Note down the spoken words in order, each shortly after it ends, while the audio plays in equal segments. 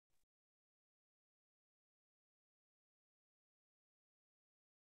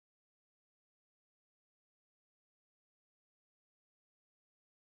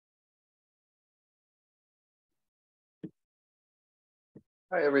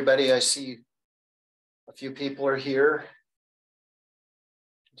Hi, everybody. I see a few people are here.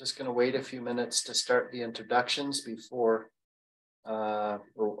 I'm just going to wait a few minutes to start the introductions before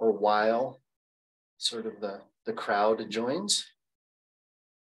or while sort of the crowd joins.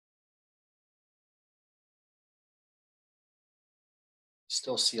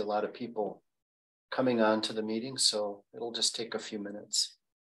 Still see a lot of people coming on to the meeting, so it'll just take a few minutes.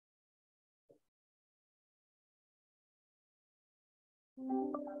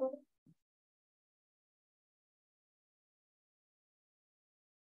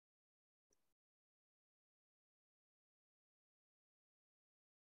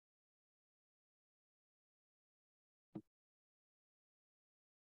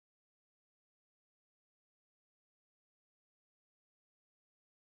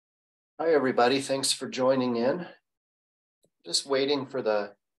 Hi, everybody. Thanks for joining in. Just waiting for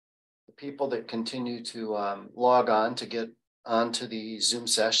the people that continue to log on to get onto the Zoom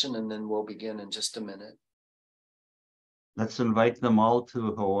session, and then we'll begin in just a minute. Let's invite them all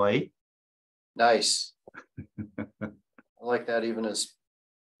to Hawaii. Nice. I like that even as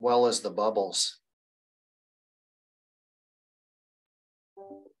well as the bubbles.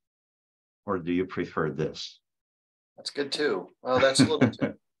 Or do you prefer this? That's good too. Well, that's a little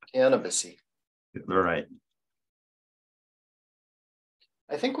too cannabis-y. Right.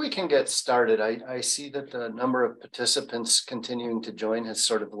 I think we can get started. I see that the number of participants continuing to join has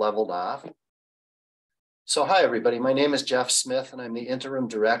sort of leveled off. So hi, everybody. My name is Jeff Smith, and I'm the interim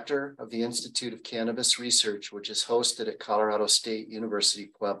director of the Institute of Cannabis Research, which is hosted at Colorado State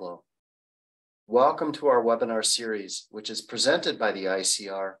University, Pueblo. Welcome to our webinar series, which is presented by the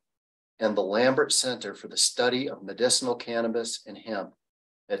ICR and the Lambert Center for the Study of Medicinal Cannabis and Hemp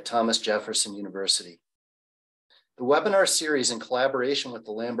at Thomas Jefferson University. The webinar series, in collaboration with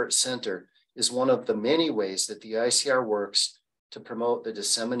the Lambert Center, is one of the many ways that the ICR works to promote the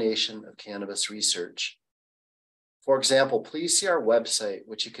dissemination of cannabis research. For example, please see our website,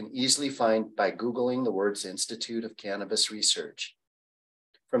 which you can easily find by Googling the words Institute of Cannabis Research.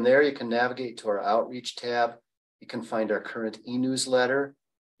 From there, you can navigate to our Outreach tab. You can find our current e-newsletter.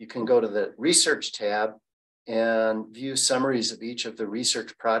 You can go to the Research tab and view summaries of each of the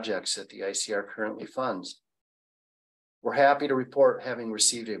research projects that the ICR currently funds. We're happy to report having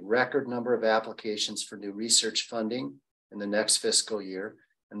received a record number of applications for new research funding in the next fiscal year.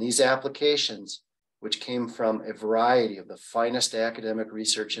 And these applications, which came from a variety of the finest academic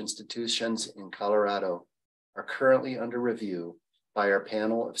research institutions in Colorado, are currently under review by our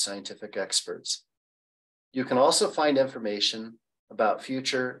panel of scientific experts. You can also find information about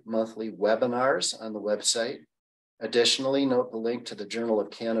future monthly webinars on the website. Additionally, note the link to the Journal of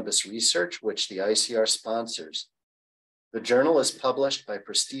Cannabis Research, which the ICR sponsors. The journal is published by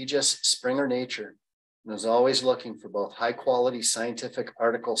prestigious Springer Nature and is always looking for both high-quality scientific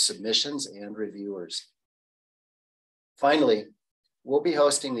article submissions and reviewers. Finally, we'll be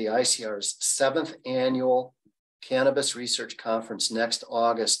hosting the ICR's 7th annual Cannabis Research Conference next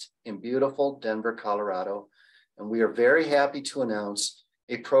August in beautiful Denver, Colorado, and we are very happy to announce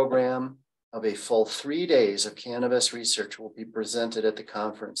a program of a full 3 days of cannabis research will be presented at the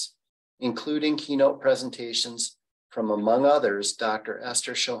conference, including keynote presentations from, among others, Dr.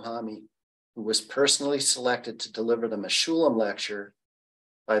 Esther Shohami, who was personally selected to deliver the Meshulam lecture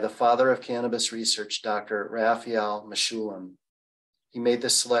by the father of cannabis research, Dr. Raphael Meshulam. He made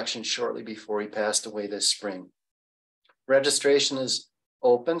this selection shortly before he passed away this spring. Registration is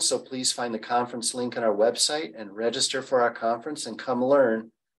open, so please find the conference link on our website and register for our conference and come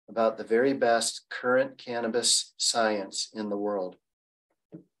learn about the very best current cannabis science in the world.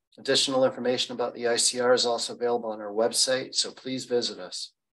 Additional information about the ICR is also available on our website, so please visit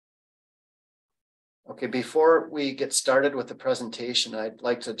us. Okay, before we get started with the presentation, I'd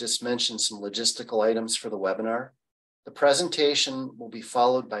like to just mention some logistical items for the webinar. The presentation will be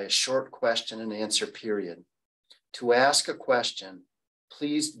followed by a short question and answer period. To ask a question,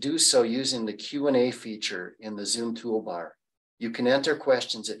 please do so using the Q&A feature in the Zoom toolbar. You can enter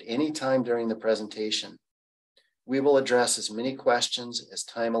questions at any time during the presentation. We will address as many questions as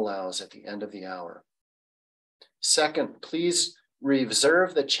time allows at the end of the hour. Second, please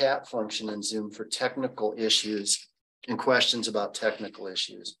reserve the chat function in Zoom for technical issues and questions about technical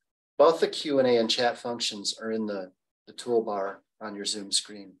issues. Both the Q&A and chat functions are in the toolbar on your Zoom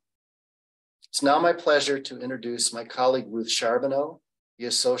screen. It's now my pleasure to introduce my colleague, Ruth Charbonneau, the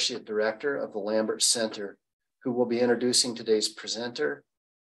Associate Director of the Lambert Center, who will be introducing today's presenter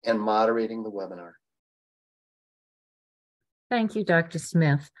and moderating the webinar. Thank you, Dr.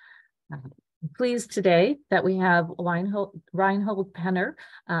 Smith. I'm pleased today that we have Reinhold Penner,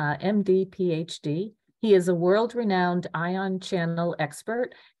 MD, PhD. He is a world-renowned ion channel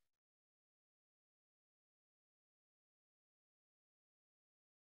expert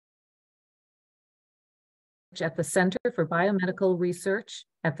at the Center for Biomedical Research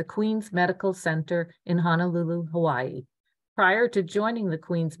at the Queen's Medical Center in Honolulu, Hawaii. Prior to joining the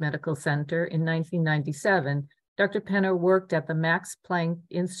Queen's Medical Center in 1997, Dr. Penner worked at the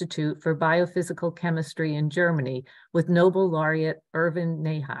Max-Planck-Institute for Biophysical Chemistry in Germany with Nobel Laureate Erwin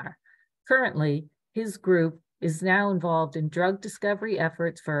Neher. Currently, his group is now involved in drug discovery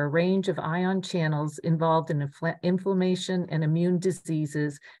efforts for a range of ion channels involved in inflammation and immune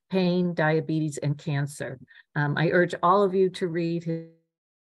diseases, pain, diabetes, and cancer. I urge all of you to read his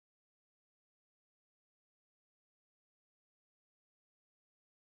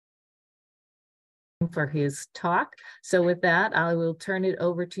for his talk. So with that, I will turn it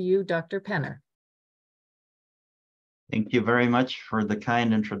over to you, Dr. Penner. Thank you very much for the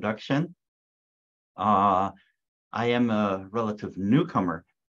kind introduction. I am a relative newcomer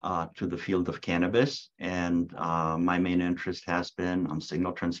to the field of cannabis, and my main interest has been on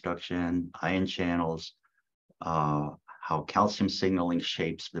signal transduction, ion channels, how calcium signaling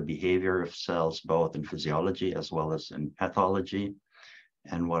shapes the behavior of cells, both in physiology as well as in pathology.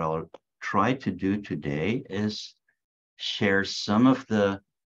 And what I'll try to do today is share some of the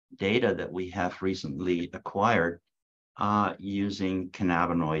data that we have recently acquired using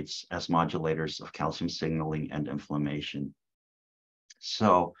cannabinoids as modulators of calcium signaling and inflammation.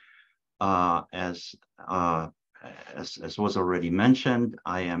 So as was already mentioned,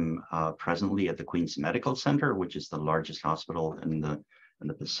 I am presently at the Queen's Medical Center, which is the largest hospital in the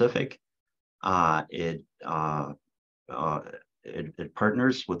Pacific. It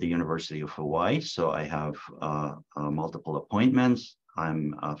partners with the University of Hawaii, so I have multiple appointments.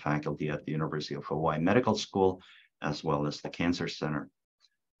 I'm a faculty at the University of Hawaii Medical School, as well as the Cancer Center.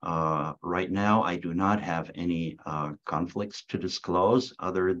 Right now, I do not have any conflicts to disclose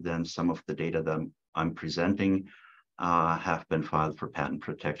other than some of the data that I'm presenting have been filed for patent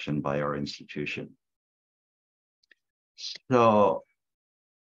protection by our institution. So,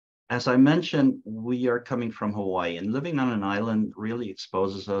 as I mentioned, we are coming from Hawaii, and living on an island really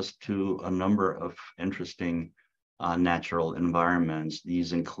exposes us to a number of interesting natural environments.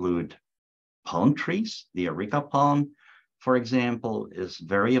 These include palm trees. The areca palm, for example, is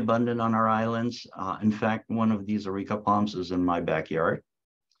very abundant on our islands. In fact, one of these areca palms is in my backyard.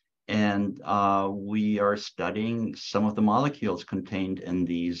 And we are studying some of the molecules contained in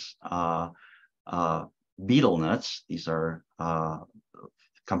these betel nuts. These are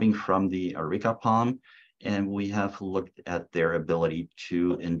coming from the areca palm, and we have looked at their ability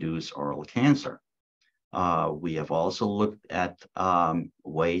to induce oral cancer. We have also looked at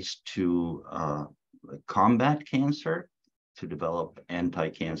ways to combat cancer, to develop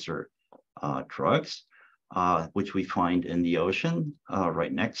anti-cancer drugs, which we find in the ocean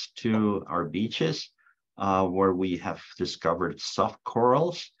right next to our beaches, where we have discovered soft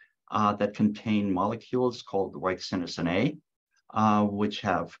corals that contain molecules called ricin A, which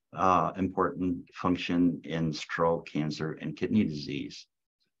have important function in stroke, cancer, and kidney disease.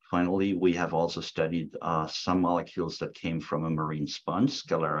 Finally, we have also studied some molecules that came from a marine sponge,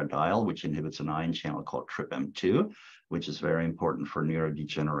 sclerodyl, which inhibits an ion channel called TRPM2, which is very important for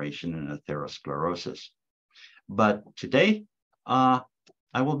neurodegeneration and atherosclerosis. But today, I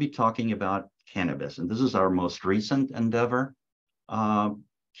will be talking about cannabis, and this is our most recent endeavor.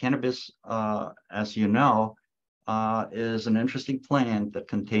 Cannabis, as you know, is an interesting plant that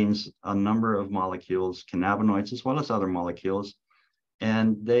contains a number of molecules, cannabinoids, as well as other molecules.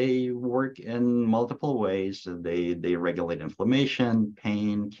 And they work in multiple ways. They regulate inflammation,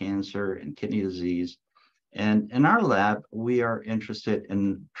 pain, cancer, and kidney disease. And in our lab, we are interested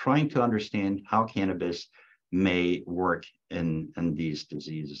in trying to understand how cannabis may work in these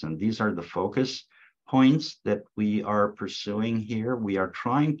diseases. And these are the focus points that we are pursuing here. We are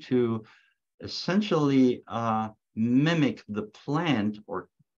trying to essentially mimic the plant or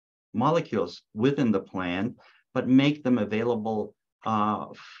molecules within the plant, but make them available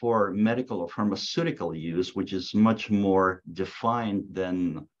for medical or pharmaceutical use, which is much more defined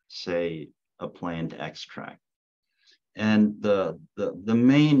than, say, a plant extract. And the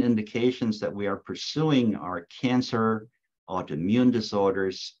main indications that we are pursuing are cancer, autoimmune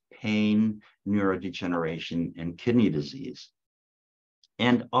disorders, pain, neurodegeneration, and kidney disease.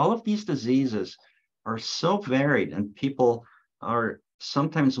 And all of these diseases are so varied, and people are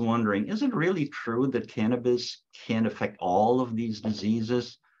sometimes wondering, is it really true that cannabis can affect all of these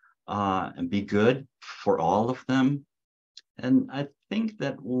diseases and be good for all of them? And I think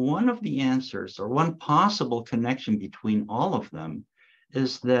that one of the answers, or one possible connection between all of them,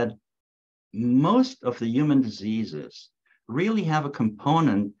 is that most of the human diseases really have a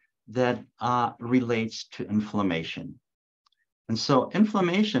component that relates to inflammation. And so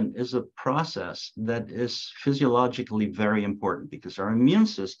inflammation is a process that is physiologically very important because our immune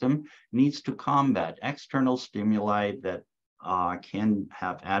system needs to combat external stimuli that can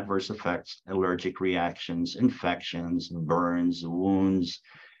have adverse effects, allergic reactions, infections, burns, wounds,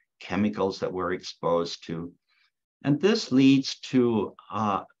 chemicals that we're exposed to. And this leads to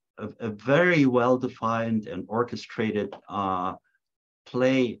a very well-defined and orchestrated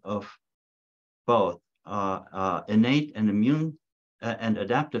play of both innate and immune and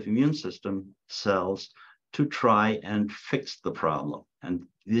adaptive immune system cells to try and fix the problem. And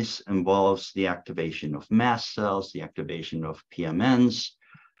this involves the activation of mast cells, the activation of PMNs,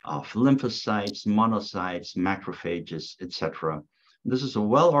 of lymphocytes, monocytes, macrophages, etc. This is a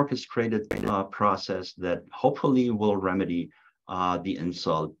well-orchestrated process that hopefully will remedy the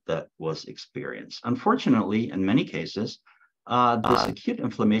insult that was experienced. Unfortunately, in many cases, this acute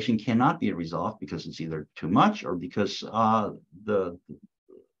inflammation cannot be resolved because it's either too much or because the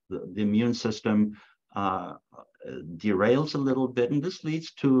immune system derails a little bit, and this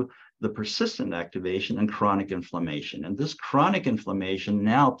leads to the persistent activation and chronic inflammation. And this chronic inflammation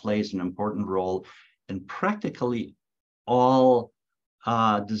now plays an important role in practically all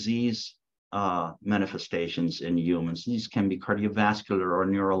disease manifestations in humans. These can be cardiovascular or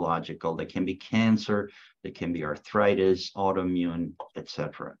neurological, they can be cancer, they can be arthritis, autoimmune,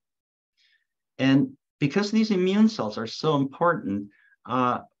 etc. And because these immune cells are so important,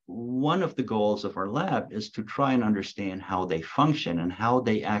 one of the goals of our lab is to try and understand how they function and how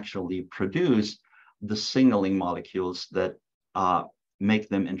they actually produce the signaling molecules that make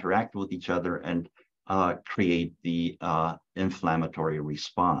them interact with each other and create the inflammatory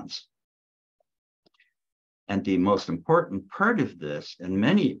response. And the most important part of this in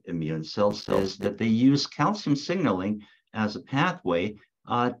many immune cells is that they use calcium signaling as a pathway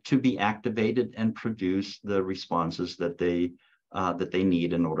to be activated and produce the responses that they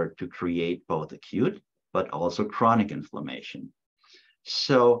need in order to create both acute but also chronic inflammation.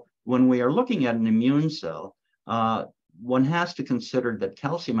 So when we are looking at an immune cell, one has to consider that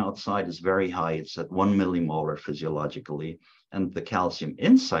calcium outside is very high. It's at 1 millimolar physiologically, and the calcium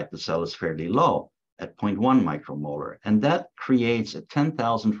inside the cell is fairly low at 0.1 micromolar. And that creates a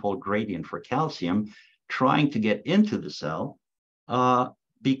 10,000-fold gradient for calcium trying to get into the cell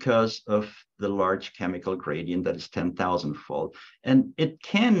because of the large chemical gradient that is 10,000-fold. And it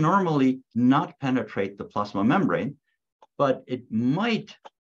can normally not penetrate the plasma membrane, but it might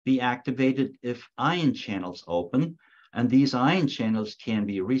be activated if ion channels open. And these ion channels can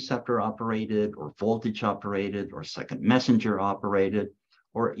be receptor operated or voltage operated or second messenger operated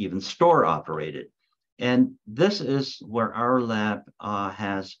or even store operated. And this is where our lab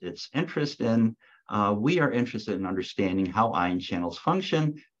has its interest in. We are interested in understanding how ion channels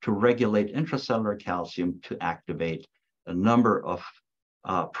function to regulate intracellular calcium to activate a number of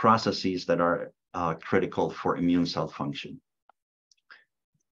processes that are critical for immune cell function.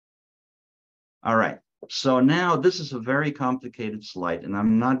 All right, so now this is a very complicated slide, and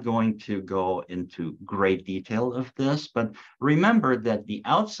I'm not going to go into great detail of this, but remember that the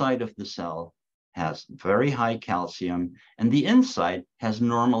outside of the cell has very high calcium, and the inside has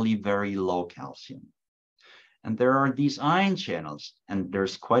normally very low calcium. And there are these ion channels, and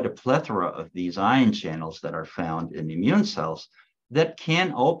there's quite a plethora of these ion channels that are found in immune cells that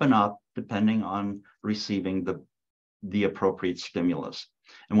can open up depending on receiving the appropriate stimulus.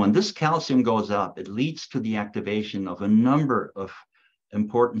 And when this calcium goes up, it leads to the activation of a number of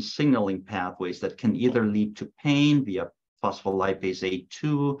important signaling pathways that can either lead to pain via phospholipase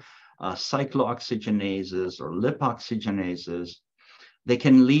A2, cyclooxygenases or lipoxygenases. They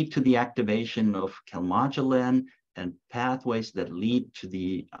can lead to the activation of calmodulin and pathways that lead to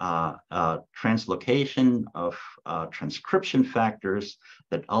the translocation of transcription factors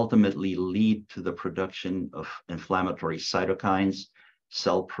that ultimately lead to the production of inflammatory cytokines,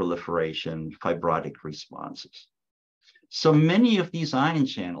 cell proliferation, fibrotic responses. So many of these ion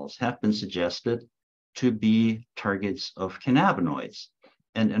channels have been suggested to be targets of cannabinoids.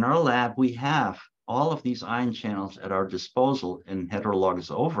 And in our lab, we have all of these ion channels at our disposal in heterologous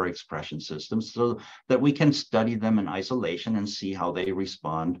overexpression systems so that we can study them in isolation and see how they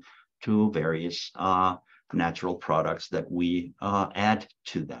respond to various natural products that we add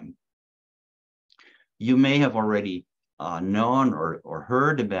to them. You may have already known or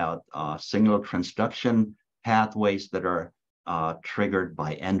heard about signal transduction pathways that are triggered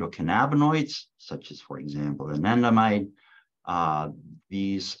by endocannabinoids, such as, for example, anandamide.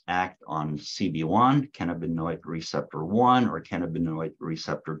 These act on CB1, cannabinoid receptor 1 or cannabinoid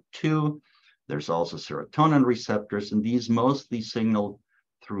receptor 2. There's also serotonin receptors, and these mostly signal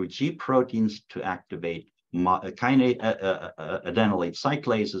through G proteins to activate adenylate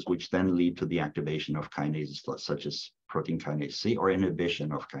cyclases, which then lead to the activation of kinases such as protein kinase C or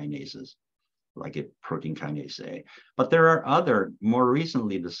inhibition of kinases like protein kinase A. But there are other more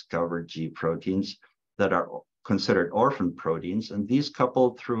recently discovered G proteins that are considered orphan proteins, and these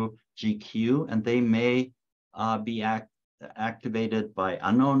couple through GQ, and they may be activated by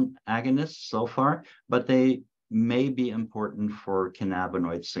unknown agonists so far, but they may be important for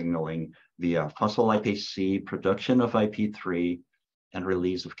cannabinoid signaling via phospholipase C, production of IP3, and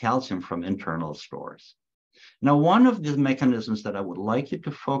release of calcium from internal stores. Now, one of the mechanisms that I would like you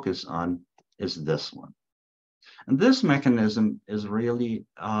to focus on is this one. And this mechanism is really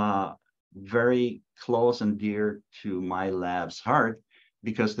very close and dear to my lab's heart,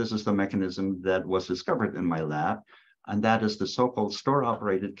 because this is the mechanism that was discovered in my lab, and that is the so-called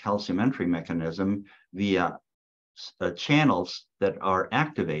store-operated calcium entry mechanism via channels that are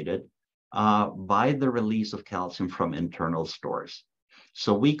activated by the release of calcium from internal stores.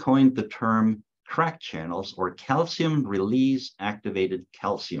 So we coined the term CRAC channels, or calcium release activated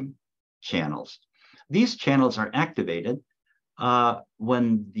calcium channels. These channels are activated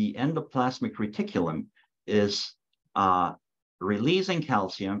when the endoplasmic reticulum is releasing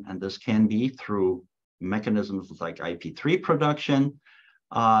calcium, and this can be through mechanisms like IP3 production,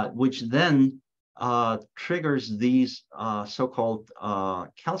 which then triggers these so-called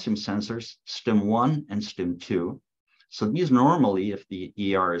calcium sensors, STIM1 and STIM2. So these normally, if the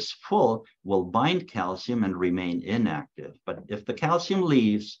ER is full, will bind calcium and remain inactive. But if the calcium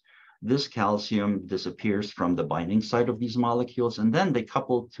leaves, this calcium disappears from the binding site of these molecules, and then they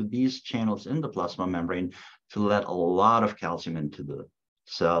couple to these channels in the plasma membrane to let a lot of calcium into the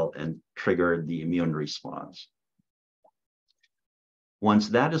cell and trigger the immune response. Once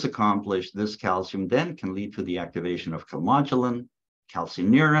that is accomplished, this calcium then can lead to the activation of calmodulin,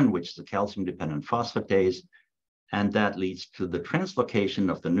 calcineurin, which is a calcium-dependent phosphatase, and that leads to the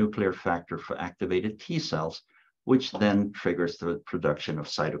translocation of the nuclear factor for activated T cells, which then triggers the production of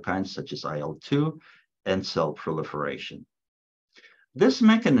cytokines such as IL-2 and cell proliferation. This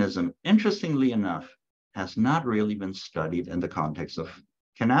mechanism, interestingly enough, has not really been studied in the context of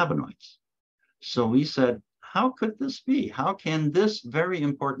cannabinoids. So we said, how could this be? How can this very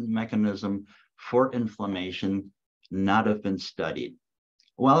important mechanism for inflammation not have been studied?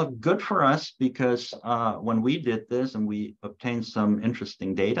 Well, good for us, because when we did this and we obtained some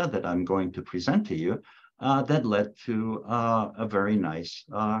interesting data that I'm going to present to you, that led to a very nice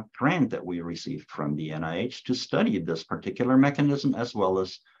grant that we received from the NIH to study this particular mechanism, as well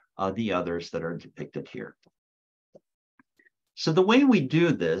as the others that are depicted here. So the way we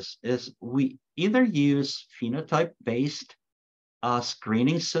do this is we either use phenotype-based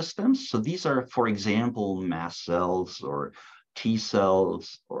screening systems. So these are, for example, mast cells or T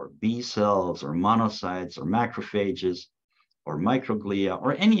cells or B cells or monocytes or macrophages or microglia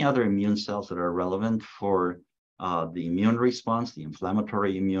or any other immune cells that are relevant for the immune response, the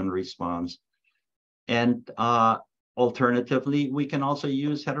inflammatory immune response. And alternatively, we can also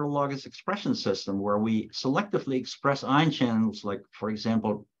use heterologous expression system, where we selectively express ion channels, like, for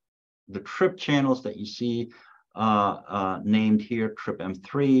example, the TRP channels that you see named here,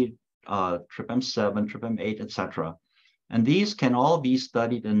 TRPM3, TRPM7, TRPM8, etc. And these can all be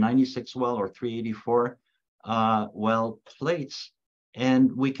studied in 96 well or 384 well plates,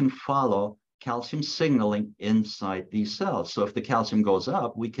 and we can follow calcium signaling inside these cells. So if the calcium goes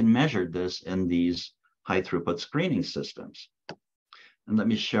up, we can measure this in these high throughput screening systems. And let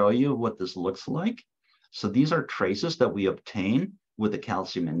me show you what this looks like. So these are traces that we obtain with a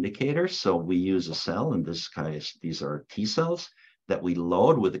calcium indicator. So we use a cell, in this case, these are T cells that we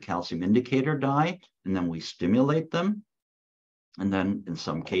load with a calcium indicator dye, and then we stimulate them. And then in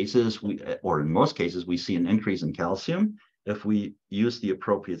some cases, or in most cases, we see an increase in calcium if we use the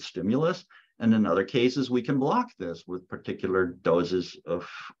appropriate stimulus. And in other cases, we can block this with particular doses of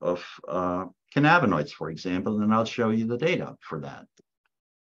cannabinoids, for example, and I'll show you the data for that.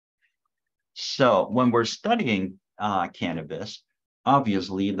 So when we're studying cannabis,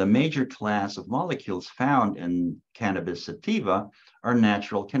 obviously the major class of molecules found in cannabis sativa are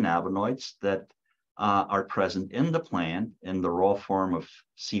natural cannabinoids that are present in the plant in the raw form of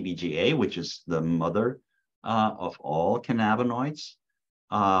CBGA, which is the mother of all cannabinoids,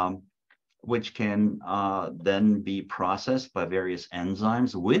 which can then be processed by various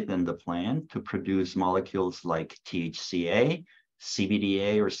enzymes within the plant to produce molecules like THCA,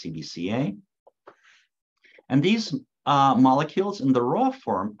 CBDA, or CBCA. And these molecules in the raw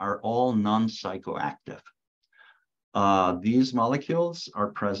form are all non-psychoactive. These molecules are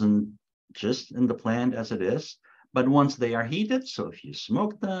present just in the plant as it is. But once they are heated, so if you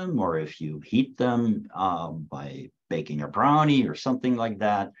smoke them or if you heat them by baking a brownie or something like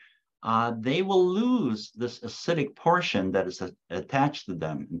that, they will lose this acidic portion that is attached to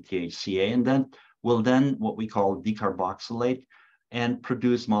them in THCA, and then will then what we call decarboxylate and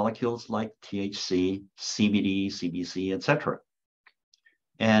produce molecules like THC, CBD, CBC, etc.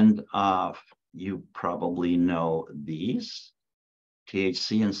 And you probably know these,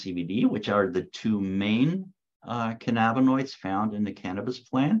 THC and CBD, which are the two main cannabinoids found in the cannabis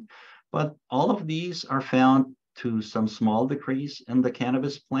plant. But all of these are found to some small degrees in the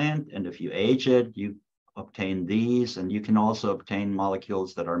cannabis plant. And if you age it, you obtain these, and you can also obtain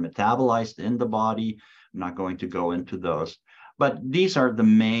molecules that are metabolized in the body. I'm not going to go into those, but these are the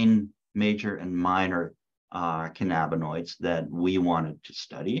main, major, and minor cannabinoids that we wanted to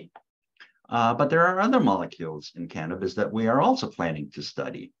study. But there are other molecules in cannabis that we are also planning to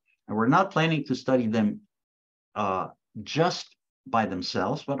study. And we're not planning to study them just by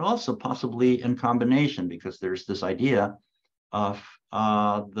themselves, but also possibly in combination, because there's this idea of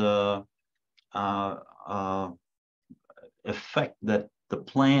the effect that the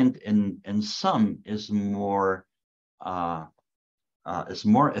plant in some is more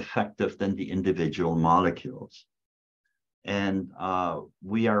effective than the individual molecules. And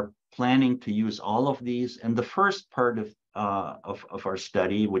we are planning to use all of these. And the first part of our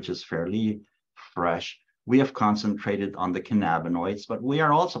study, which is fairly fresh, we have concentrated on the cannabinoids, but we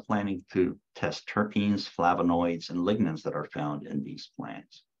are also planning to test terpenes, flavonoids, and lignans that are found in these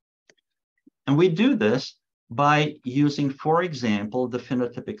plants. And we do this by using, for example, the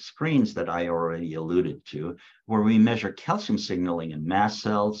phenotypic screens that I already alluded to, where we measure calcium signaling in mast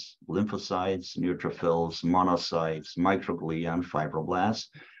cells, lymphocytes, neutrophils, monocytes, microglia, and fibroblasts.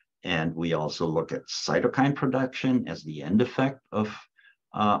 And we also look at cytokine production as the end effect of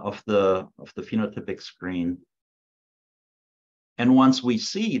the phenotypic screen. And once we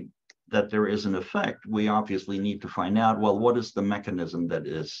see that there is an effect, we obviously need to find out, well, what is the mechanism that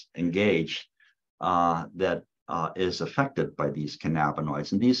is engaged that is affected by these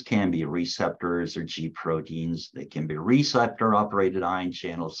cannabinoids? And these can be receptors or G proteins. They can be receptor-operated ion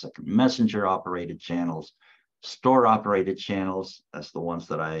channels, second messenger-operated channels, store-operated channels, as the ones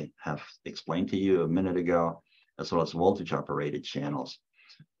that I have explained to you a minute ago, as well as voltage-operated channels.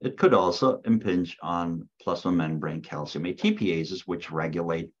 It could also impinge on plasma membrane calcium ATPases, which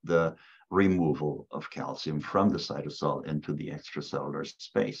regulate the removal of calcium from the cytosol into the extracellular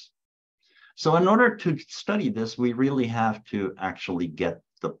space. So in order to study this, we really have to actually get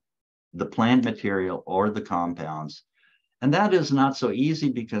the plant material or the compounds. And that is not so easy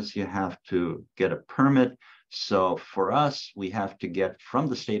because you have to get a permit. So for us, we have to get from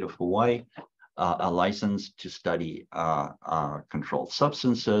the state of Hawaii a license to study controlled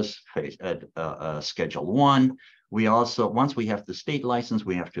substances at Schedule 1. We also, once we have the state license,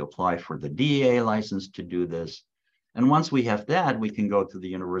 we have to apply for the DEA license to do this. And once we have that, we can go to the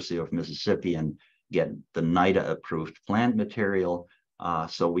University of Mississippi and get the NIDA approved plant material.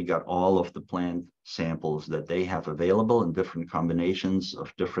 So we got all of the plant samples that they have available in different combinations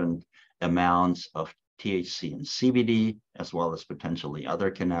of different amounts of THC and CBD, as well as potentially other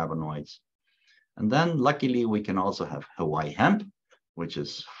cannabinoids. And then luckily we can also have Hawaii hemp, which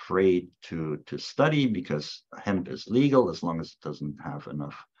is free to study because hemp is legal as long as it doesn't have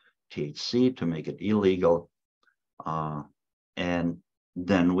enough THC to make it illegal. And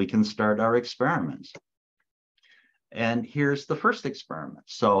then we can start our experiments. And here's the first experiment.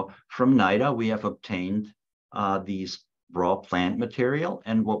 So from NIDA, we have obtained these raw plant material.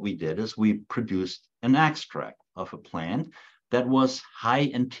 And what we did is we produced an extract of a plant that was high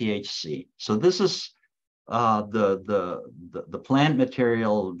in THC. So this is the plant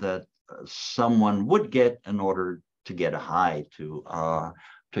material that someone would get in order to get a high to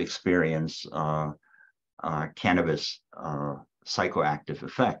experience cannabis psychoactive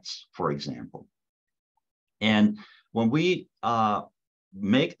effects, for example. And when we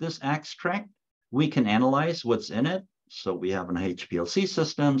make this extract, we can analyze what's in it. So we have an HPLC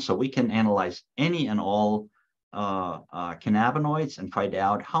system, so we can analyze any and all cannabinoids and find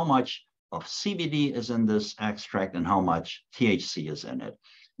out how much of CBD is in this extract and how much THC is in it.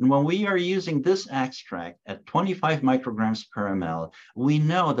 And when we are using this extract at 25 micrograms per ml, we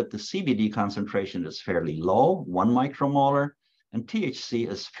know that the CBD concentration is fairly low, 1 micromolar, and THC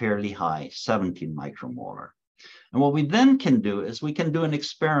is fairly high, 17 micromolar. And what we then can do is we can do an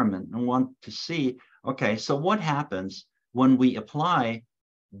experiment and want to see, okay, so what happens when we apply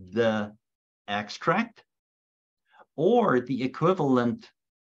the extract or the equivalent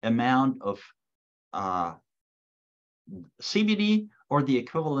amount of CBD or the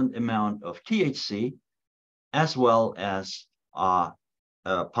equivalent amount of THC, as well as a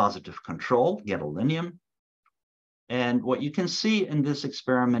positive control, gadolinium. And what you can see in this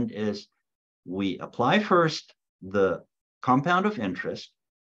experiment is we apply first the compound of interest,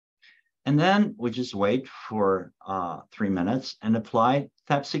 and then we just wait for 3 minutes and apply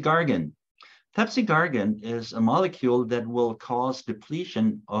thapsigargan. Thapsigargan is a molecule that will cause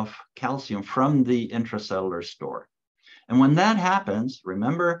depletion of calcium from the intracellular store. And when that happens,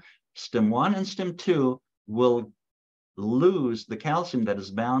 remember, STIM1 and STIM2 will lose the calcium that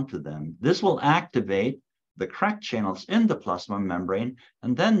is bound to them. This will activate the CRAC channels in the plasma membrane,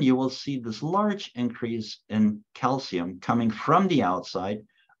 and then you will see this large increase in calcium coming from the outside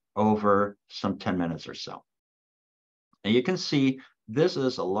over some 10 minutes or so. And you can see this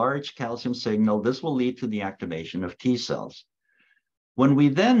is a large calcium signal. This will lead to the activation of T cells. When we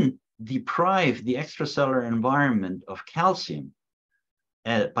then deprive the extracellular environment of calcium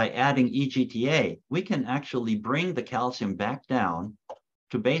by adding EGTA, we can actually bring the calcium back down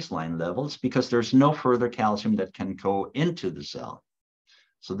to baseline levels because there's no further calcium that can go into the cell.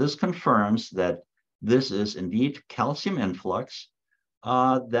 So this confirms that this is indeed calcium influx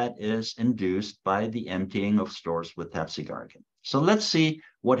that is induced by the emptying of stores with thapsigargan. So let's see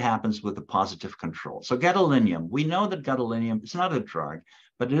what happens with the positive control. So gadolinium, we know that gadolinium is not a drug,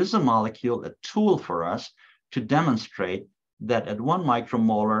 but it is a molecule, a tool for us to demonstrate that at 1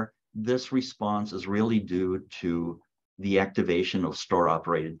 micromolar, this response is really due to the activation of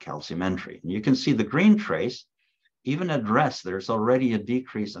store-operated calcium entry. And you can see the green trace, even at rest, there's already a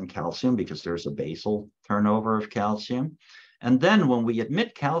decrease in calcium because there's a basal turnover of calcium. And then when we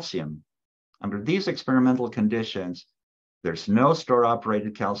admit calcium, under these experimental conditions, there's no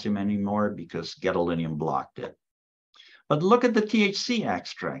store-operated calcium anymore because gadolinium blocked it. But look at the THC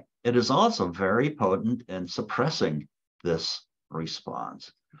extract. It is also very potent in suppressing this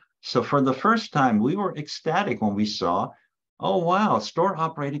response. So for the first time, we were ecstatic when we saw, oh, wow,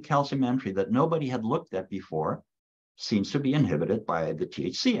 store-operated calcium entry that nobody had looked at before seems to be inhibited by the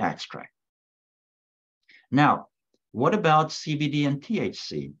THC extract. Now, what about CBD and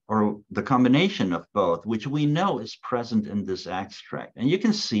THC, or the combination of both, which we know is present in this extract? And you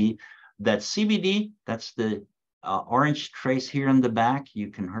can see that CBD, that's the orange trace here in the back, you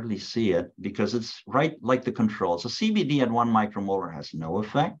can hardly see it because it's right like the control. So CBD at 1 micromolar has no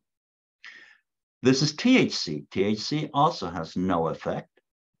effect. This is THC. THC also has no effect.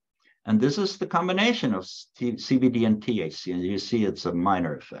 And this is the combination of CBD and THC, and you see it's a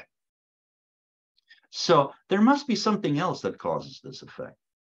minor effect. So there must be something else that causes this effect.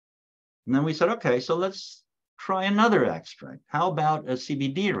 And then we said, okay, so let's try another extract. How about a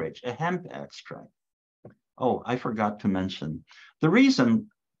CBD-rich, a hemp extract? Oh, I forgot to mention. The reason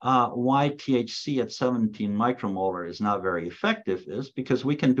why THC at 17 micromolar is not very effective is because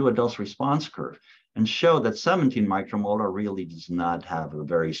we can do a dose response curve and show that 17 micromolar really does not have a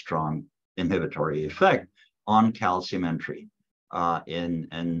very strong inhibitory effect on calcium entry in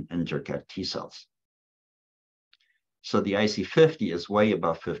Jurkat T cells. So the IC50 is way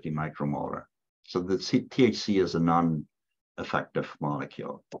above 50 micromolar. So the THC is a non-effective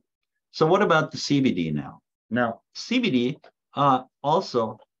molecule. So what about the CBD now? Now, CBD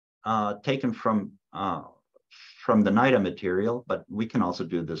also taken from the NIDA material, but we can also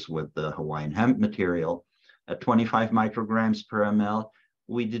do this with the Hawaiian hemp material. At 25 micrograms per ml,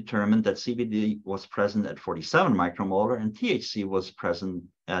 we determined that CBD was present at 47 micromolar and THC was present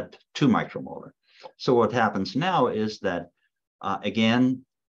at 2 micromolar. So what happens now is that, again,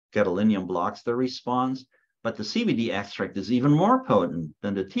 gadolinium blocks the response, but the CBD extract is even more potent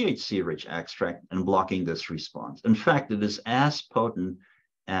than the THC-rich extract in blocking this response. In fact, it is as potent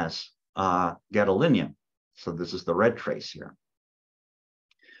as gadolinium. So this is the red trace here.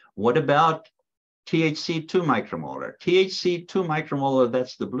 What about THC 2 micromolar? THC 2 micromolar,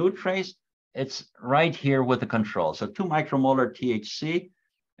 that's the blue trace. It's right here with the control. So 2 micromolar THC,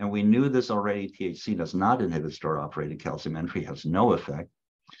 and we knew this already, THC does not inhibit store-operated calcium entry, has no effect.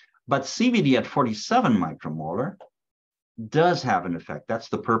 But CBD at 47 micromolar does have an effect. That's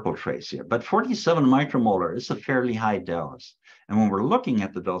the purple trace here. But 47 micromolar is a fairly high dose. And when we're looking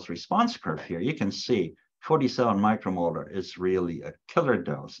at the dose response curve here, you can see 47 micromolar is really a killer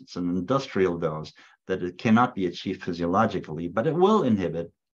dose. It's an industrial dose that it cannot be achieved physiologically, but it will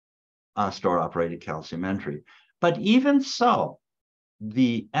inhibit store-operated calcium entry. But even so,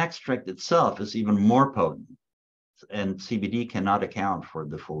 the extract itself is even more potent, and CBD cannot account for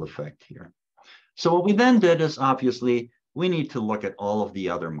the full effect here. So what we then did is, obviously, we need to look at all of the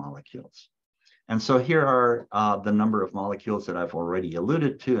other molecules. And so here are the number of molecules that I've already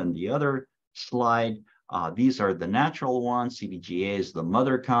alluded to in the other slide. These are the natural ones. CBGA is the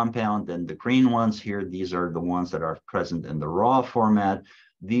mother compound. Then the green ones here, these are the ones that are present in the raw format.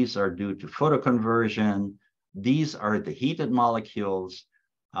 These are due to photoconversion. These are the heated molecules.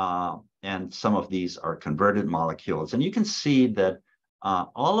 And some of these are converted molecules. And you can see that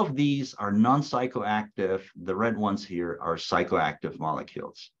all of these are non-psychoactive. The red ones here are psychoactive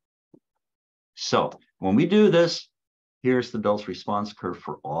molecules. So when we do this, here's the dose response curve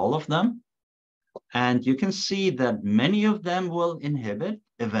for all of them. And you can see that many of them will inhibit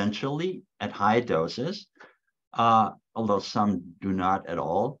eventually at high doses, although some do not at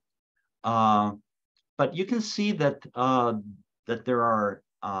all. But you can see that, that there are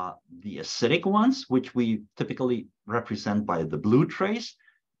the acidic ones, which we typically represent by the blue trace,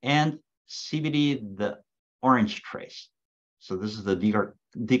 and CBD, the orange trace. So this is the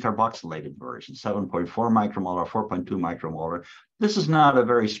decarboxylated version, 7.4 micromolar, 4.2 micromolar. This is not a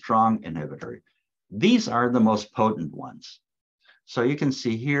very strong inhibitor. These are the most potent ones. So you can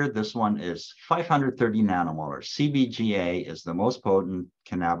see here, this one is 530 nanomolar. CBGA is the most potent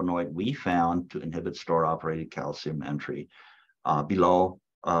cannabinoid we found to inhibit store-operated calcium entry below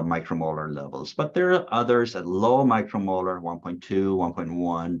micromolar levels. But there are others at low micromolar, 1.2,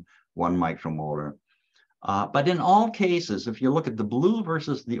 1.1, 1 micromolar. But in all cases, if you look at the blue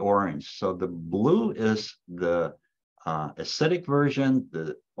versus the orange, so the blue is the acidic version,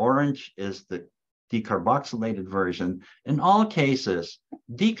 the orange is the decarboxylated version. In all cases,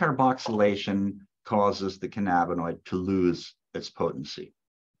 decarboxylation causes the cannabinoid to lose its potency.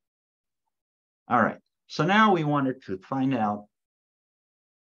 All right, so now we wanted to find out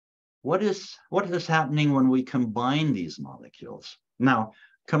what is happening when we combine these molecules. Now,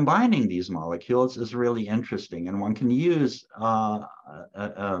 combining these molecules is really interesting, and one can use a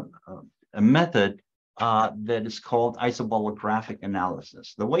method that is called isobolographic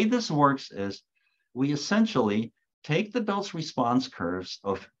analysis. The way this works is we essentially take the dose response curves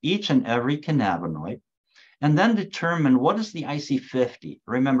of each and every cannabinoid and then determine what is the IC50.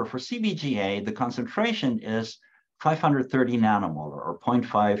 Remember, for CBGA, the concentration is 530 nanomolar or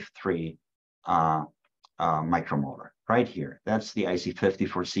 0.53 micromolar, right here. That's the IC50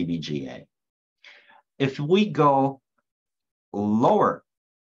 for CBGA. If we go lower,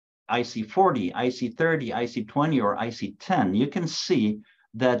 IC40, IC30, IC20, or IC10, you can see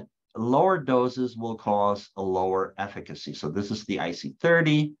that lower doses will cause a lower efficacy. So this is the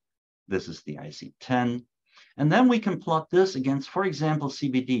IC30, this is the IC10. And then we can plot this against, for example,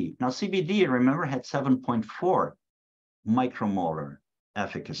 CBD. Now, CBD, remember, had 7.4 micromolar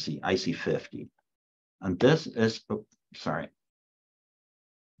efficacy, IC50. And this is, sorry.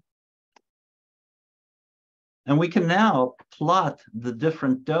 And we can now plot the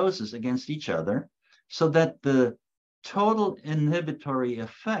different doses against each other so that the total inhibitory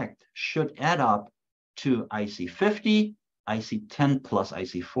effect should add up to IC50, IC10 plus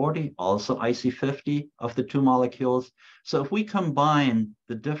IC40, also IC50 of the two molecules. So if we combine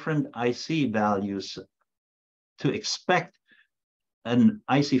the different IC values to expect an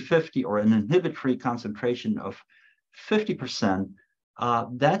IC50 or an inhibitory concentration of 50%,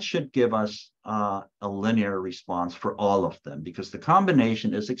 that should give us a linear response for all of them, because the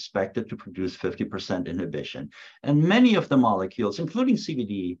combination is expected to produce 50% inhibition. And many of the molecules, including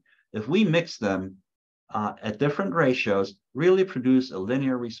CBD, if we mix them at different ratios, really produce a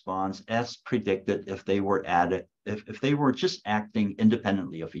linear response as predicted if they were added, if they were just acting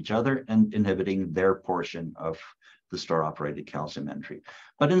independently of each other and inhibiting their portion of the store-operated calcium entry.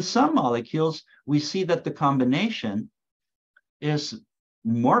 But in some molecules, we see that the combination is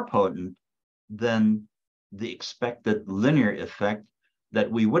more potent than the expected linear effect that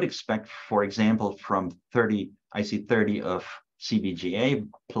we would expect, for example, from IC30 of CBGA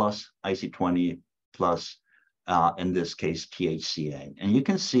plus IC20 plus, in this case, THCA. And you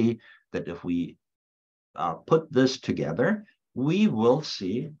can see that if we put this together, we will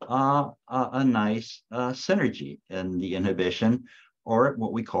see a nice synergy in the inhibition, or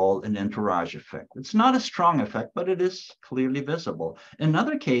what we call an entourage effect. It's not a strong effect, but it is clearly visible. In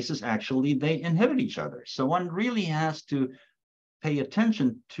other cases, actually, they inhibit each other. So one really has to pay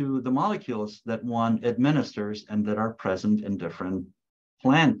attention to the molecules that one administers and that are present in different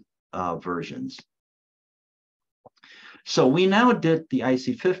plant versions. So we now did the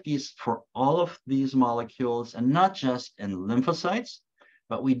IC50s for all of these molecules, and not just in lymphocytes,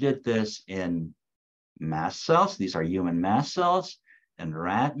 but we did this in mast cells. These are human mast cells, and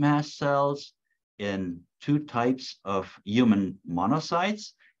rat mast cells, in 2 types of human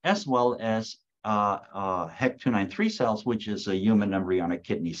monocytes, as well as HEC293 cells, which is a human embryonic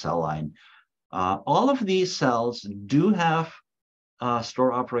kidney cell line. All of these cells do have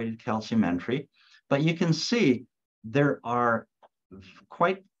store-operated calcium entry, But you can see there are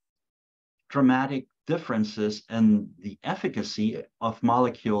quite dramatic differences in the efficacy of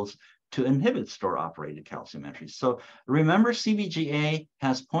molecules to inhibit store-operated calcium entry. So remember, CBGA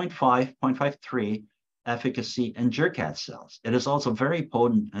has 0.5, 0.53 efficacy in Jurkat cells. It is also very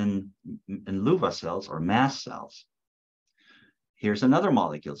potent in LUVA cells or mast cells. Here's another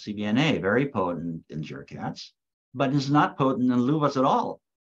molecule, CBNA, very potent in Jurkats, but is not potent in LUVAs at all.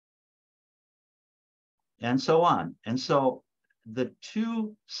 And so on. And so the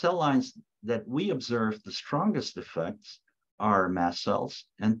two cell lines that we observe the strongest effects are mast cells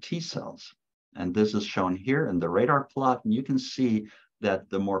and T cells. And this is shown here in the radar plot. And you can see that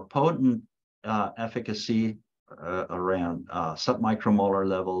the more potent efficacy around submicromolar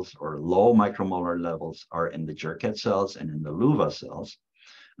levels or low micromolar levels are in the Jurkat cells and in the LUVA cells.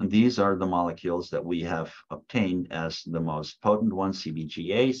 And these are the molecules that we have obtained as the most potent ones: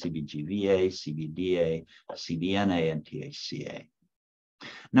 CBGA, CBGVA, CBDA, CBNA, and THCA.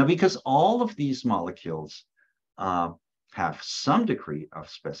 Now, because all of these molecules have some degree of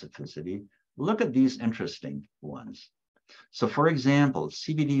specificity, look at these interesting ones. So, for example,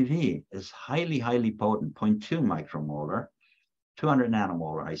 CBDV is highly, highly potent, 0.2 micromolar, 200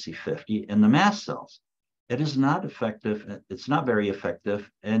 nanomolar IC50 in the mast cells. It is not effective, it's not very effective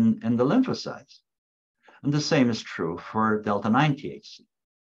in the lymphocytes. And the same is true for delta-9 THC.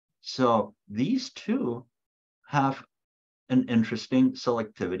 So these two have an interesting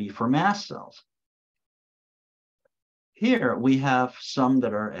selectivity for mast cells. Here we have some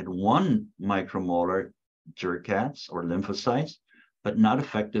that are at 1 micromolar Jurkats or lymphocytes, but not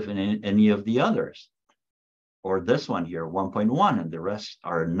effective in any of the others. Or this one here, 1.1, and the rest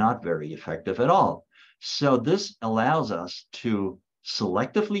are not very effective at all. So this allows us to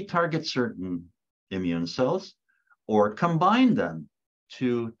selectively target certain immune cells or combine them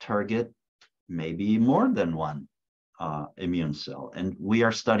to target maybe more than one immune cell. And we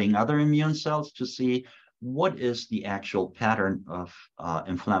are studying other immune cells to see what is the actual pattern of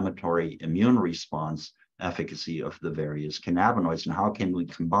inflammatory immune response efficacy of the various cannabinoids, and how can we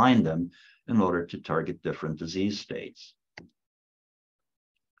combine them in order to target different disease states.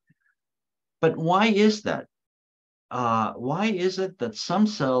 But why is that? Why is it that some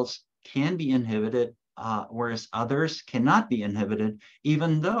cells can be inhibited, whereas others cannot be inhibited,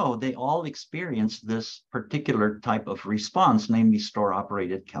 even though they all experience this particular type of response, namely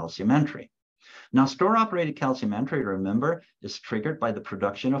store-operated calcium entry? Now, store-operated calcium entry, remember, is triggered by the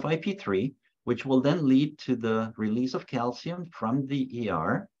production of IP3, which will then lead to the release of calcium from the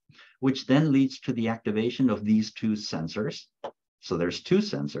ER, which then leads to the activation of these two sensors. So there's two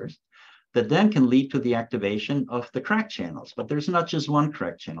sensors that then can lead to the activation of the CRAC channels. But there's not just one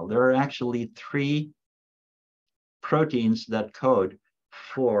CRAC channel. There are actually 3 proteins that code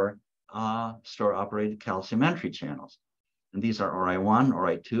for store-operated calcium entry channels. And these are RI1,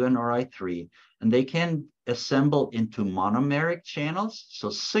 RI2, and RI3. And they can assemble into monomeric channels. So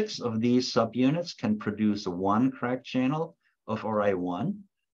 6 of these subunits can produce 1 CRAC channel of RI1.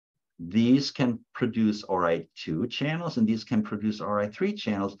 These can produce RI2 channels, and these can produce RI3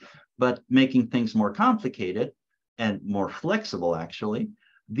 channels. But making things more complicated and more flexible, actually,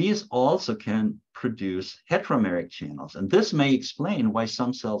 these also can produce heteromeric channels. And this may explain why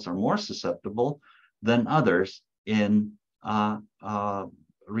some cells are more susceptible than others in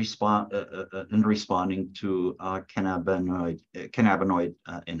responding to cannabinoid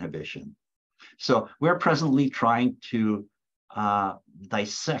inhibition. So we're presently trying to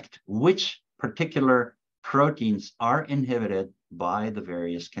dissect which particular proteins are inhibited by the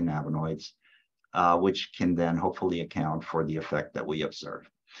various cannabinoids, which can then hopefully account for the effect that we observe.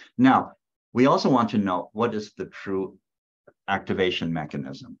 Now, we also want to know what is the true activation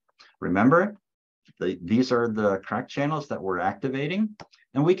mechanism. Remember, these are the CRAC channels that we're activating,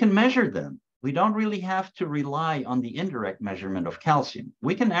 and we can measure them. We don't really have to rely on the indirect measurement of calcium.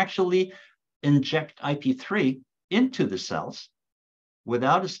 We can actually inject IP3 into the cells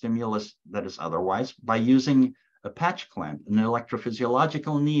without a stimulus that is otherwise, by using a patch clamp, an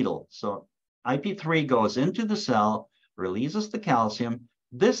electrophysiological needle. So IP3 goes into the cell, releases the calcium.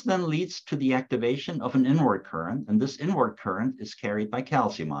 This then leads to the activation of an inward current, and this inward current is carried by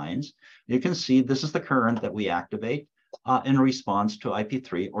calcium ions. You can see this is the current that we activate in response to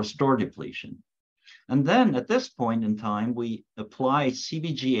IP3 or store depletion. And then at this point in time, we apply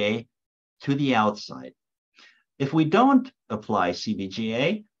CBGA to the outside. If we don't apply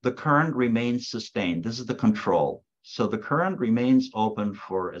CBGA, the current remains sustained. This is the control. So the current remains open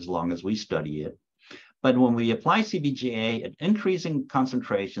for as long as we study it. But when we apply CBGA at increasing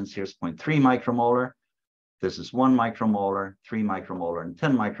concentrations, here's 0.3 micromolar, This is 1 micromolar, 3 micromolar, and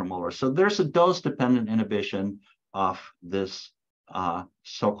 10 micromolar. So there's a dose-dependent inhibition of this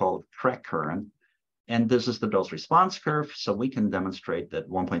so-called CRAC current. And this is the dose response curve. So we can demonstrate that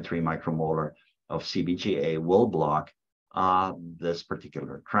 1.3 micromolar of CBGA will block this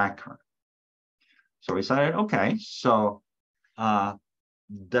particular CRAC current. So we decided, okay, so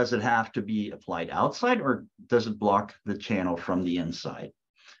does it have to be applied outside, or does it block the channel from the inside?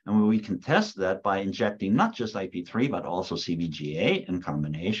 And we can test that by injecting not just IP3, but also CBGA in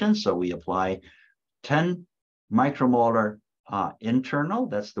combination. So we apply 10 micromolar internal,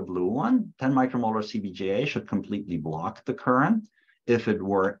 that's the blue one. 10 micromolar CBGA should completely block the current if it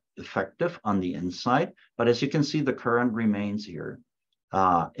were effective on the inside. But as you can see, the current remains here.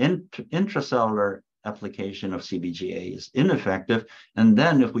 Intracellular application of CBGA is ineffective. And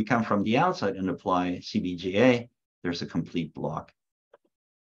then if we come from the outside and apply CBGA, there's a complete block.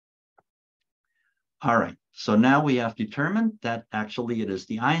 All right, so now we have determined that actually it is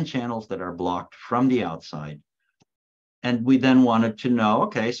the ion channels that are blocked from the outside. And we then wanted to know,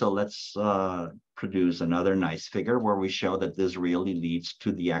 okay, so let's produce another nice figure where we show that this really leads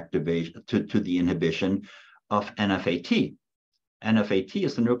to the activation, to the inhibition of NFAT. NFAT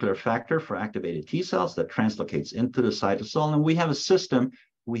is the nuclear factor for activated T cells that translocates into the cytosol. And we have a system,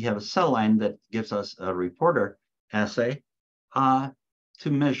 we have a cell line that gives us a reporter assay to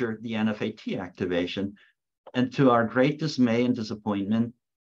measure the NFAT activation. And to our great dismay and disappointment,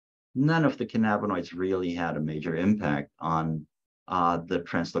 none of the cannabinoids really had a major impact on the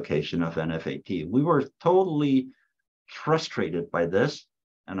translocation of NFAT. We were totally frustrated by this.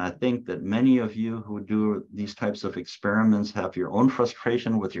 And I think that many of you who do these types of experiments have your own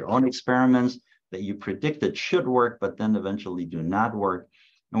frustration with your own experiments that you predicted should work, but then eventually do not work.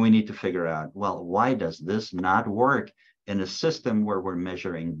 And we need to figure out, well, why does this not work in a system where we're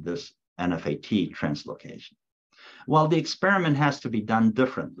measuring this NFAT translocation? Well, the experiment has to be done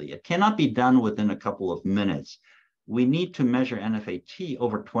differently. It cannot be done within a couple of minutes. We need to measure NFAT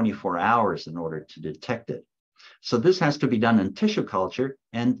over 24 hours in order to detect it. So this has to be done in tissue culture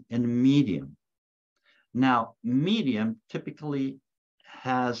and in medium. Now, medium typically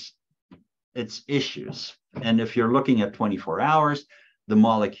has its issues. And if you're looking at 24 hours, the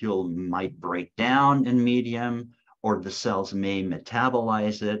molecule might break down in medium, or the cells may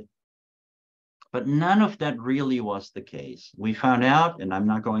metabolize it. But none of that really was the case. We found out, and I'm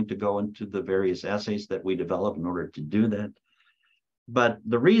not going to go into the various assays that we developed in order to do that, but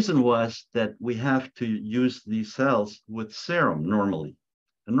the reason was that we have to use these cells with serum normally.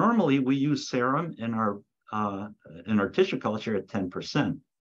 And normally we use serum in our tissue culture at 10%.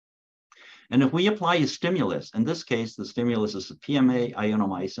 And if we apply a stimulus, in this case, the stimulus is a PMA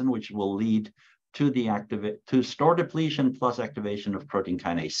ionomycin, which will lead to store depletion plus activation of protein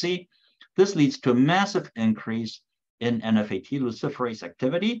kinase C. This leads to a massive increase in NFAT luciferase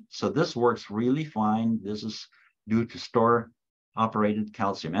activity. So this works really fine. This is due to store-operated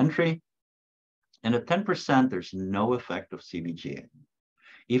calcium entry. And at 10%, there's no effect of CBGA.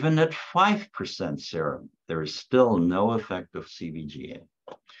 Even at 5% serum, there is still no effect of CBGA.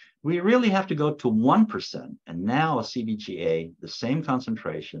 We really have to go to 1%. And now a CBGA, the same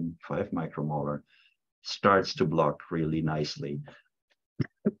concentration, 5 micromolar, starts to block really nicely.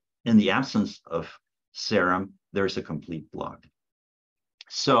 In the absence of serum, there's a complete block.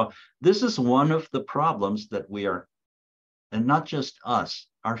 So this is one of the problems that we are, and not just us,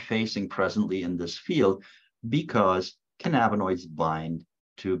 are facing presently in this field, because cannabinoids bind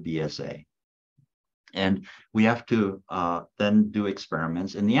to BSA. And we have to then do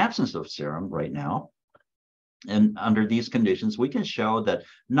experiments in the absence of serum right now. And under these conditions, we can show that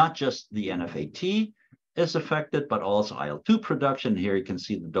not just the NFAT is affected, but also IL-2 production. Here you can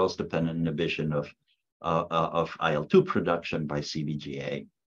see the dose-dependent inhibition of IL-2 production by CBGA.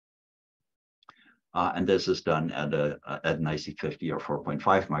 And this is done at an IC50 or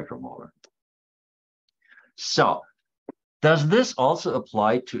 4.5 micromolar. So does this also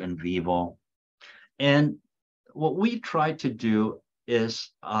apply to in vivo? And what we try to do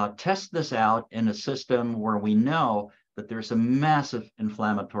is test this out in a system where we know that there's a massive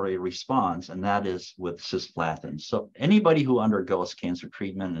inflammatory response, and that is with cisplatin. So anybody who undergoes cancer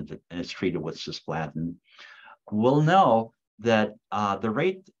treatment and is treated with cisplatin will know that the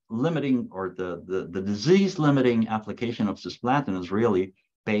rate limiting or the disease limiting application of cisplatin is really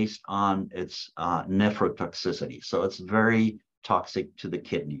based on its nephrotoxicity. So it's very toxic to the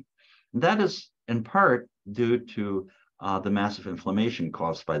kidney. And that is in part due to the massive inflammation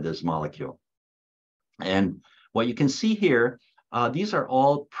caused by this molecule. And what you can see here, these are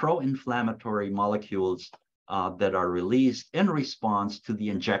all pro-inflammatory molecules that are released in response to the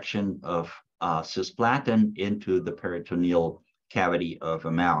injection of cisplatin into the peritoneal cavity of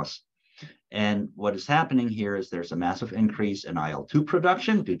a mouse. And what is happening here is there's a massive increase in IL-2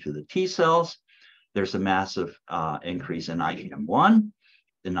 production due to the T cells. There's a massive increase in IgM1,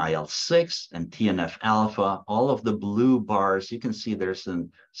 in IL-6, and TNF-alpha. All of the blue bars, you can see there's a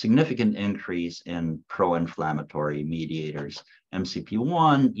significant increase in pro-inflammatory mediators.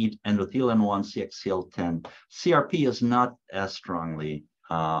 MCP1, endothelin-1, CXCL10. CRP is not as strongly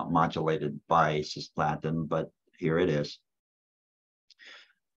modulated by cisplatin, but here it is.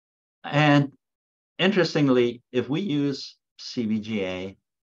 And interestingly, if we use CBGA,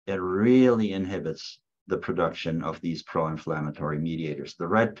 it really inhibits the production of these pro-inflammatory mediators. The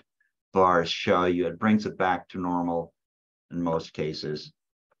red bars show you it brings it back to normal in most cases,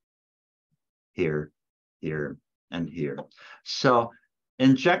 here, here, and here. So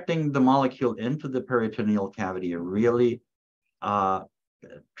injecting the molecule into the peritoneal cavity really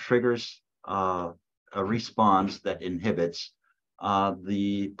triggers a response that inhibits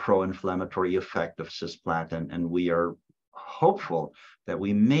the pro-inflammatory effect of cisplatin, and we are hopeful that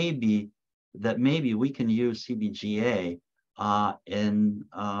maybe we can use CBGA in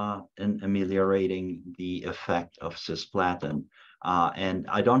ameliorating the effect of cisplatin. And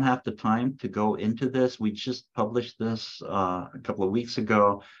I don't have the time to go into this. We just published this a couple of weeks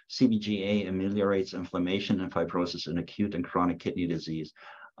ago. CBGA ameliorates inflammation and fibrosis in acute and chronic kidney disease.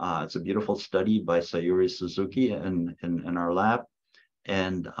 It's a beautiful study by Sayuri Suzuki in our lab.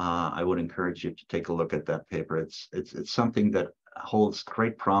 And I would encourage you to take a look at that paper. It's something that holds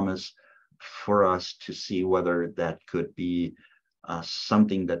great promise for us to see whether that could be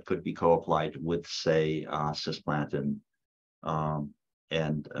something that could be co-applied with, say, cisplatin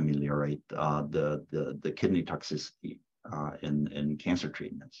and ameliorate the kidney toxicity in cancer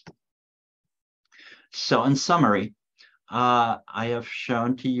treatments. So in summary, I have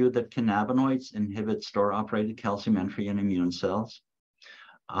shown to you that cannabinoids inhibit store-operated calcium entry in immune cells.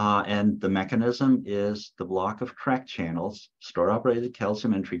 And the mechanism is the block of CRAC channels, store-operated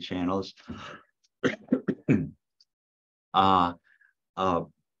calcium entry channels,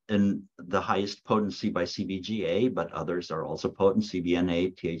 in the highest potency by CBGA, but others are also potent,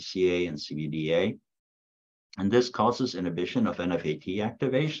 CBNA, THCA, and CBDA. And this causes inhibition of NFAT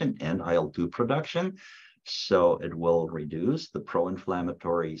activation and IL-2 production. So it will reduce the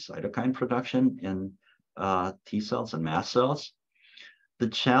pro-inflammatory cytokine production in T cells and mast cells. The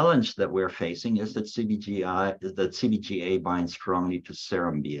challenge that we're facing is that CBGA binds strongly to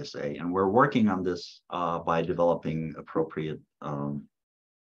serum BSA, and we're working on this by developing appropriate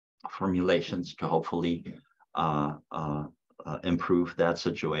formulations to hopefully improve that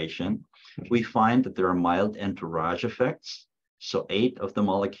situation. We find that there are mild entourage effects. So 8 of the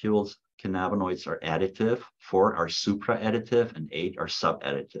molecules cannabinoids are additive, 4 are supra-additive, and 8 are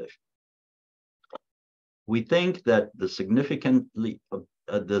sub-additive. We think that the significantly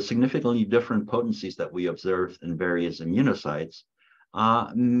different potencies that we observed in various immunocytes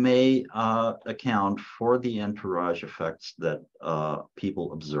may account for the entourage effects that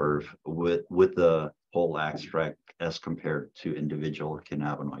people observe with the whole extract as compared to individual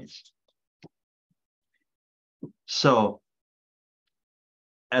cannabinoids. So,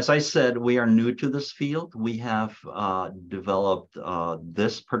 as I said, we are new to this field. We have developed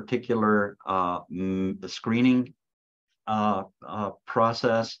this particular screening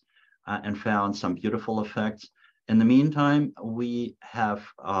process and found some beautiful effects. In the meantime, we have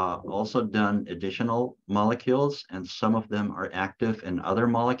also done additional molecules, and some of them are active in other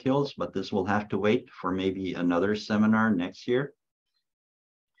molecules, but this will have to wait for maybe another seminar next year.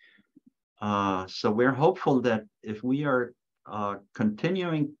 So we're hopeful that if we are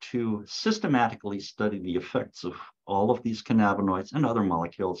continuing to systematically study the effects of all of these cannabinoids and other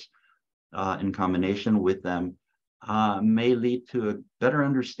molecules in combination with them, may lead to a better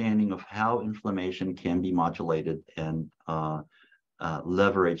understanding of how inflammation can be modulated and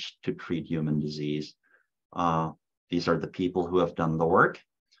leveraged to treat human disease. These are the people who have done the work.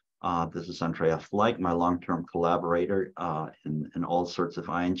 This is Andrea Fleig, my long-term collaborator in all sorts of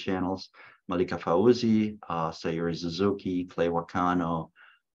ion channels. Malika Fauzi, Sayuri Suzuki, Clay Wakano,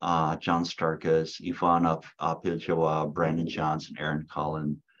 John Starkus, Ivana Piljawa, Brandon Johnson, Aaron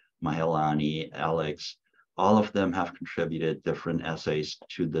Cullen, Mahelani, Alex. All of them have contributed different essays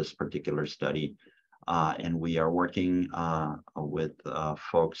to this particular study. And we are working with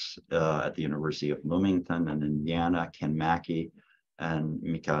folks at the University of Bloomington and Indiana, Ken Mackey and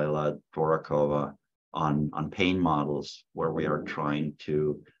Mikhaila Dvorakova on pain models, where we are trying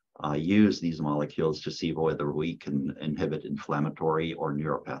to use these molecules to see whether we can inhibit inflammatory or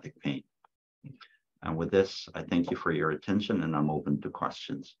neuropathic pain. And with this, I thank you for your attention, and I'm open to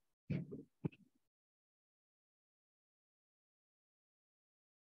questions.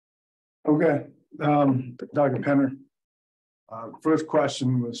 Okay, Dr. Penner. First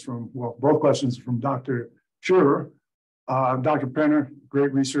question was from, well, both questions from Dr. Schurer. Dr. Penner,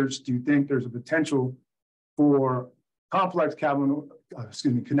 great research. Do you think there's a potential for complex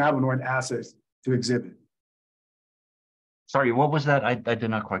cannabinoid assays to exhibit? Sorry, what was that? I did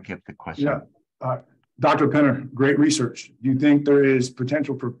not quite get the question. Yeah, Dr. Penner, great research. Do you think there is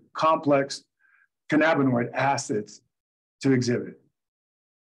potential for complex cannabinoid acids to exhibit?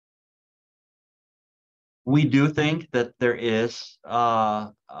 We do think that there is,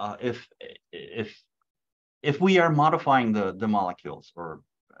 if we are modifying the molecules, or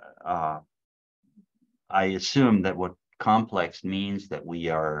I assume that what complex means that we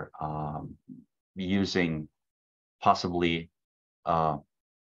are using possibly, and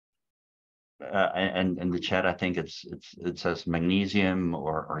in the chat I think it says magnesium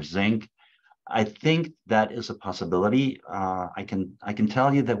or zinc. I think that is a possibility. I can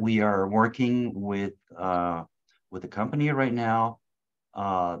tell you that we are working with a company right now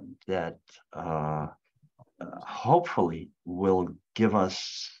that hopefully will give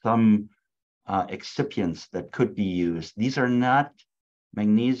us some excipients that could be used. These are not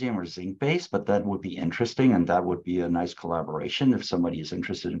magnesium or zinc based, but that would be interesting, and that would be a nice collaboration if somebody is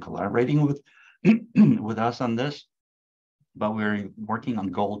interested in collaborating with with us on this. But we're working on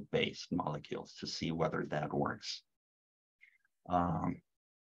gold-based molecules to see whether that works.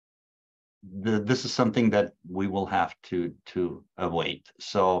 This is something that we will have to await.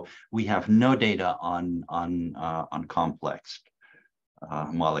 So we have no data on complex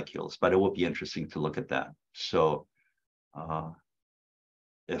molecules, but it will be interesting to look at that. So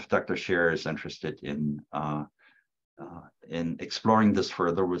if Dr. Scher is interested in exploring this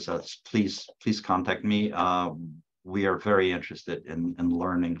further with us, please contact me. We are very interested in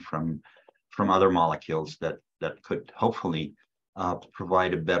learning from other molecules that could hopefully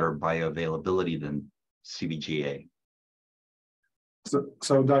provide a better bioavailability than CBGA.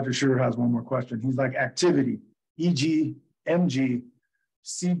 So Dr. Schurer has one more question. He's like activity, e.g., MG,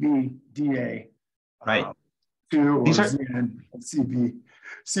 CBDA, right? 2 or These are CBDA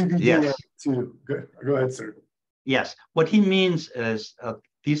yes. 2. Go ahead, sir. Yes. What he means is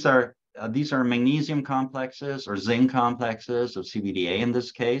these are magnesium complexes or zinc complexes of CBDA in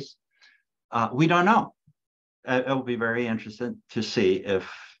this case. We don't know. It will be very interesting to see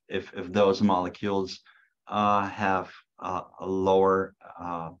if those molecules have a lower,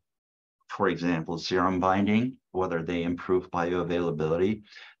 for example, serum binding, whether they improve bioavailability.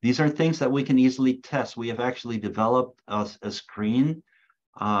 These are things that we can easily test. We have actually developed a screen.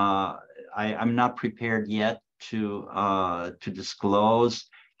 I'm not prepared yet to disclose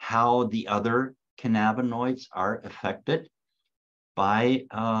how the other cannabinoids are affected by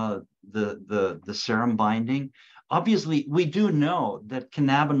the serum binding. Obviously, we do know that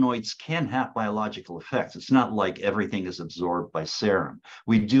cannabinoids can have biological effects. It's not like everything is absorbed by serum.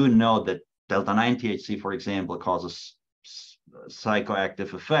 We do know that delta-9 THC, for example, causes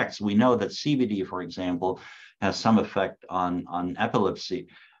psychoactive effects. We know that CBD, for example, has some effect on epilepsy.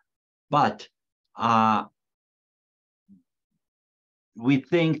 But we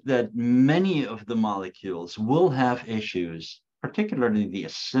think that many of the molecules will have issues, particularly the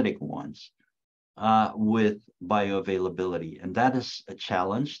acidic ones, with bioavailability. And that is a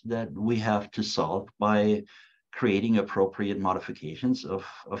challenge that we have to solve by creating appropriate modifications of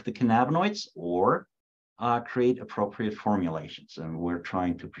the cannabinoids, or create appropriate formulations. And we're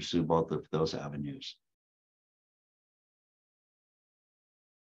trying to pursue both of those avenues.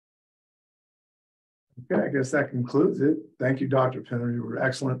 Okay, I guess that concludes it. Thank you, Dr. Penner. You were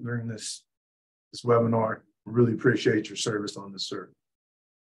excellent during this webinar. Really appreciate your service on this, sir.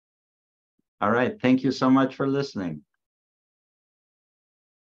 All right. Thank you so much for listening.